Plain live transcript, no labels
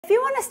If you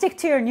want to stick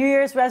to your New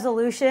Year's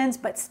resolutions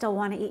but still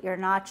want to eat your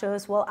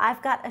nachos, well, I've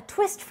got a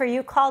twist for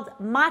you called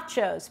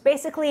MACHOS.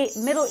 Basically,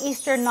 Middle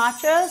Eastern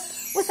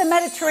nachos with a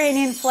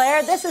Mediterranean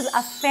flair. This is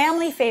a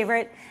family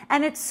favorite,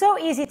 and it's so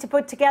easy to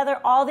put together.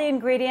 All the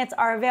ingredients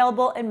are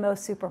available in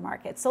most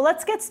supermarkets. So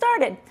let's get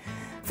started.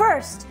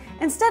 First,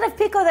 instead of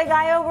pico de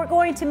gallo, we're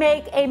going to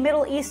make a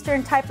Middle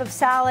Eastern type of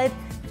salad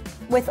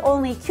with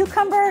only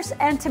cucumbers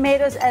and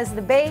tomatoes as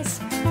the base.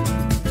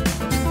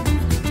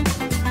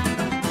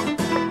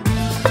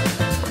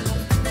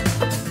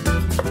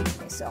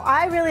 So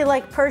I really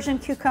like Persian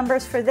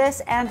cucumbers for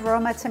this and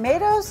Roma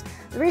tomatoes.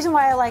 The reason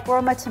why I like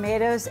Roma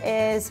tomatoes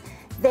is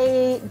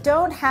they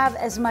don't have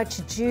as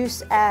much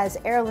juice as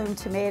heirloom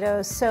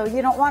tomatoes, so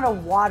you don't want a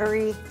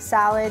watery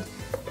salad.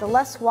 The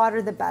less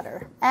water, the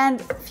better,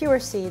 and fewer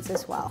seeds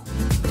as well.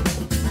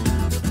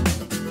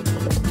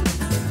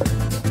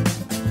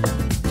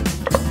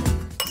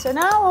 So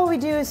now what we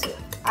do is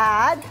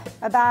add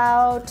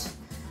about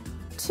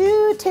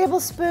 2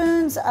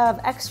 tablespoons of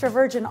extra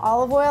virgin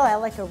olive oil. I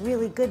like a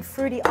really good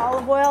fruity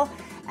olive oil,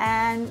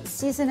 and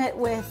season it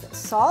with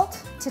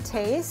salt to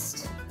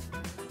taste.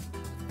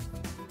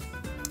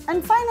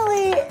 And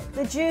finally,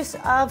 the juice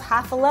of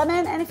half a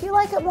lemon, and if you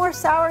like it more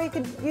sour, you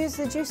could use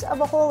the juice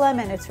of a whole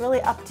lemon. It's really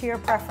up to your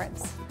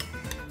preference.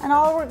 And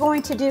all we're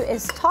going to do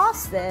is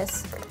toss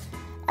this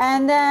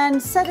and then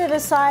set it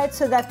aside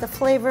so that the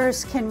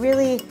flavors can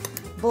really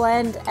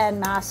blend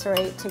and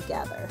macerate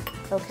together.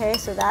 Okay,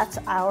 so that's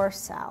our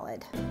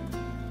salad.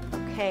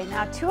 Okay,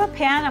 now to a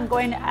pan, I'm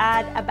going to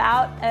add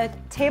about a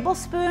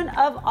tablespoon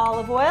of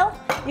olive oil.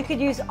 You could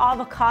use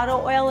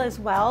avocado oil as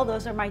well.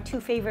 Those are my 2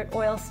 favorite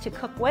oils to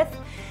cook with.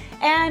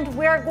 And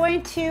we're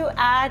going to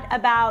add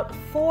about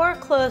 4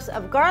 cloves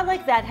of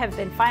garlic that have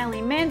been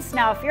finely minced.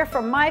 Now, if you're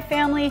from my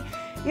family,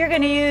 you're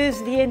going to use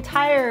the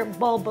entire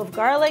bulb of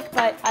garlic,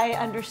 but I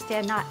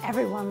understand not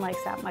everyone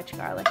likes that much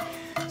garlic.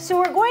 So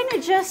we're going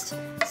to just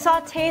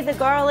saute the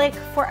garlic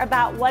for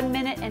about 1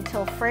 minute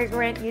until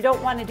fragrant. You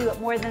don't want to do it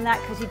more than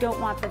that because you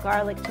don't want the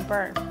garlic to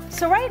burn.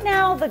 So right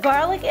now the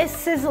garlic is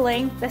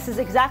sizzling. This is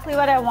exactly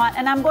what I want,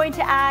 and I'm going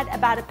to add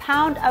about a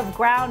pound of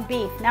ground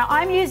beef. Now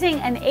I'm using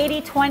an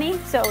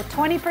 80-20, so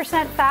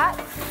 20% fat.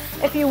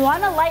 If you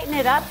want to lighten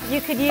it up, you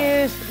could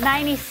use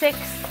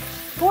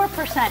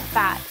 4%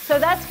 fat. So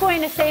that's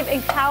going to save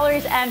in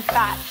calories and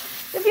fat.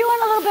 If you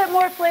want a little bit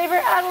more flavor,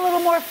 add a little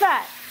more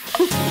fat.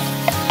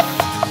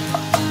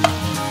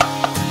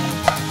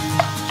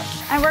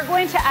 And we're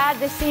going to add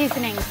the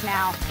seasonings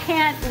now.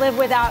 Can't live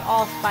without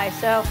allspice.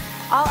 So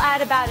I'll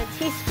add about a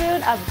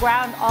teaspoon of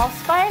ground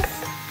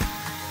allspice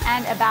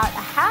and about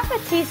a half a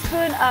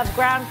teaspoon of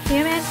ground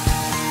cumin.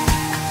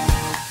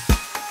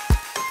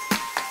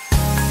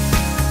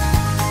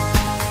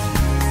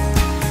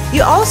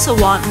 You also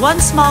want 1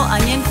 small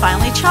onion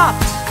finely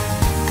chopped.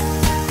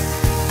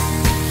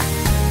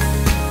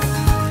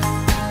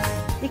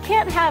 You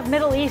can't have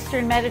Middle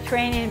Eastern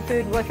Mediterranean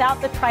food without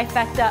the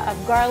trifecta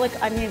of garlic,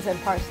 onions, and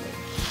parsley.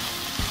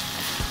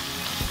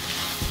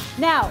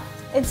 Now,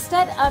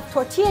 instead of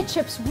tortilla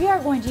chips, we are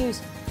going to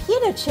use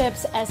pita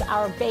chips as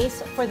our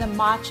base for the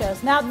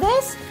MACHOS. Now,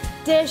 this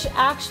dish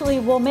actually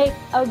will make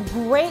a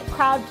great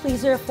crowd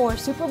pleaser for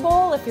Super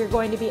Bowl if you're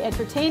going to be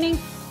entertaining.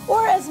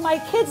 Or as my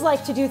kids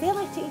like to do, they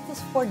like to eat this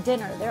for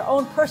dinner, their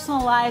own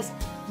personalized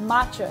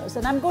MACHOS.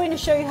 And I'm going to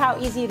show you how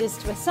easy it is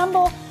to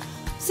assemble.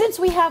 Since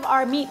we have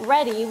our meat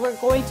ready, we're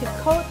going to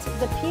coat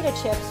the pita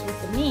chips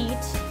with the meat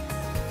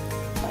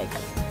like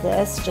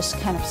this. Just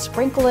kind of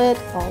sprinkle it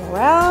all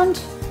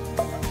around.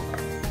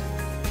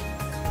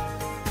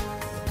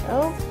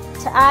 So,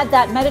 to add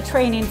that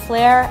Mediterranean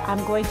flair,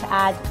 I'm going to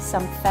add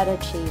some feta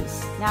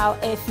cheese. Now,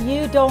 if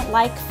you don't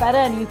like feta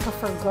and you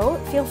prefer goat,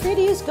 feel free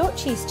to use goat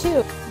cheese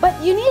too.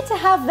 But you need to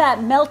have that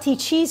melty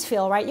cheese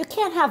feel, right? You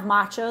can't have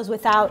MACHOS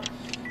without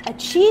a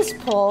cheese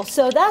pull,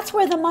 so that's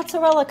where the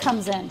mozzarella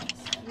comes in.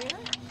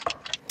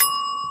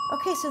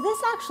 Okay, so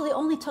this actually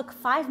only took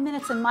 5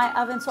 minutes in my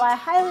oven, so I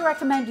highly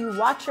recommend you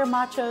watch your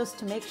MACHOS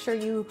to make sure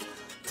you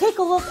take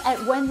a look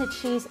at when the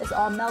cheese is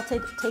all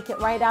melted, take it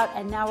right out,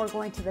 and now we're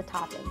going to the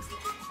toppings.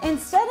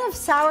 Instead of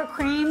sour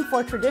cream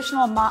for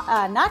traditional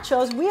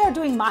nachos, we are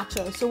doing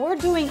MACHOS. So we're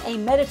doing a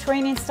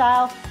Mediterranean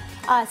style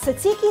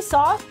Tatziki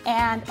sauce,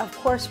 and of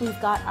course we've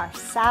got our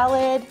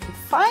salad. And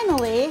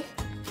finally,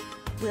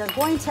 we are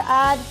going to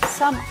add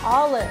some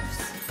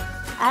olives.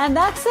 And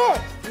that's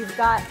it. We've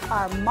got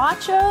our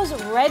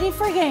MACHOS ready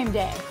for game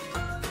day.